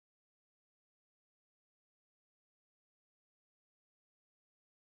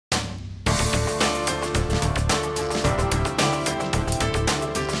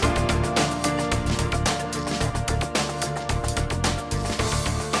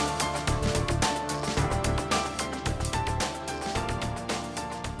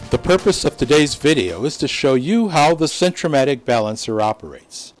The purpose of today's video is to show you how the Centramatic balancer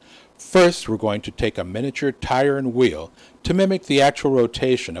operates. First, we're going to take a miniature tire and wheel to mimic the actual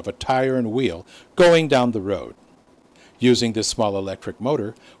rotation of a tire and wheel going down the road. Using this small electric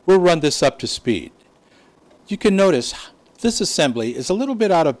motor, we'll run this up to speed. You can notice this assembly is a little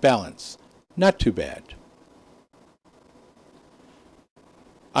bit out of balance. Not too bad.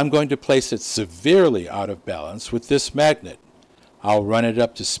 I'm going to place it severely out of balance with this magnet. I'll run it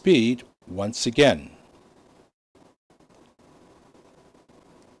up to speed once again.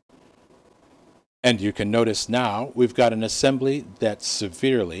 And you can notice now we've got an assembly that's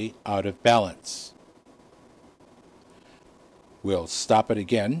severely out of balance. We'll stop it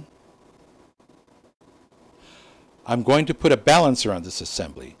again. I'm going to put a balancer on this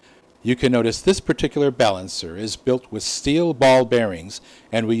assembly. You can notice this particular balancer is built with steel ball bearings,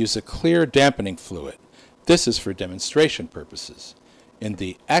 and we use a clear dampening fluid. This is for demonstration purposes. In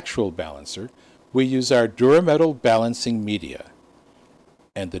the actual balancer, we use our Durametal balancing media.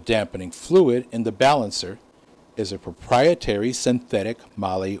 And the dampening fluid in the balancer is a proprietary synthetic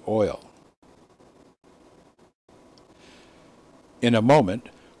moly oil. In a moment,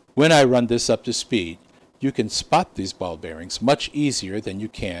 when I run this up to speed, you can spot these ball bearings much easier than you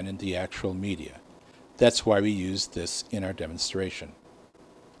can in the actual media. That's why we use this in our demonstration.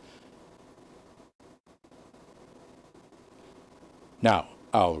 Now,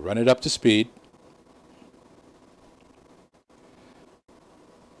 I'll run it up to speed.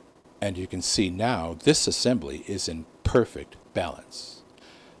 And you can see now this assembly is in perfect balance.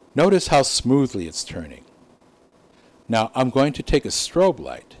 Notice how smoothly it's turning. Now, I'm going to take a strobe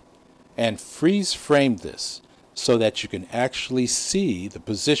light and freeze frame this so that you can actually see the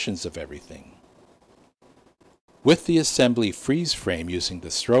positions of everything. With the assembly freeze frame using the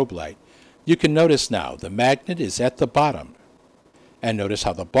strobe light, you can notice now the magnet is at the bottom. And notice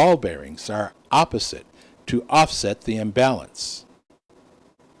how the ball bearings are opposite to offset the imbalance.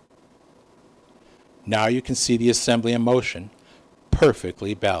 Now you can see the assembly in motion,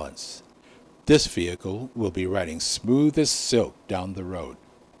 perfectly balanced. This vehicle will be riding smooth as silk down the road.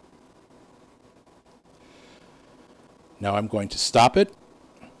 Now I'm going to stop it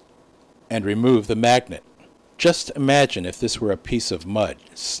and remove the magnet. Just imagine if this were a piece of mud,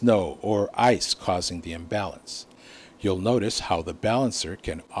 snow, or ice causing the imbalance. You'll notice how the balancer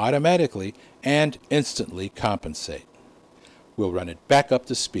can automatically and instantly compensate. We'll run it back up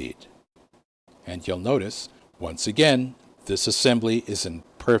to speed. And you'll notice, once again, this assembly is in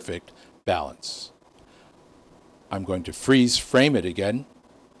perfect balance. I'm going to freeze frame it again.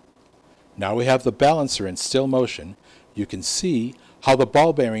 Now we have the balancer in still motion. You can see how the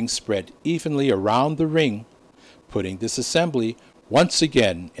ball bearings spread evenly around the ring, putting this assembly once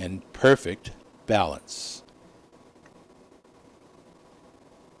again in perfect balance.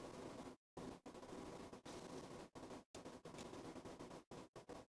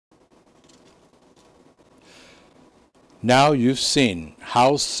 Now you've seen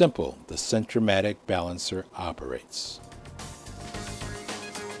how simple the Centramatic balancer operates.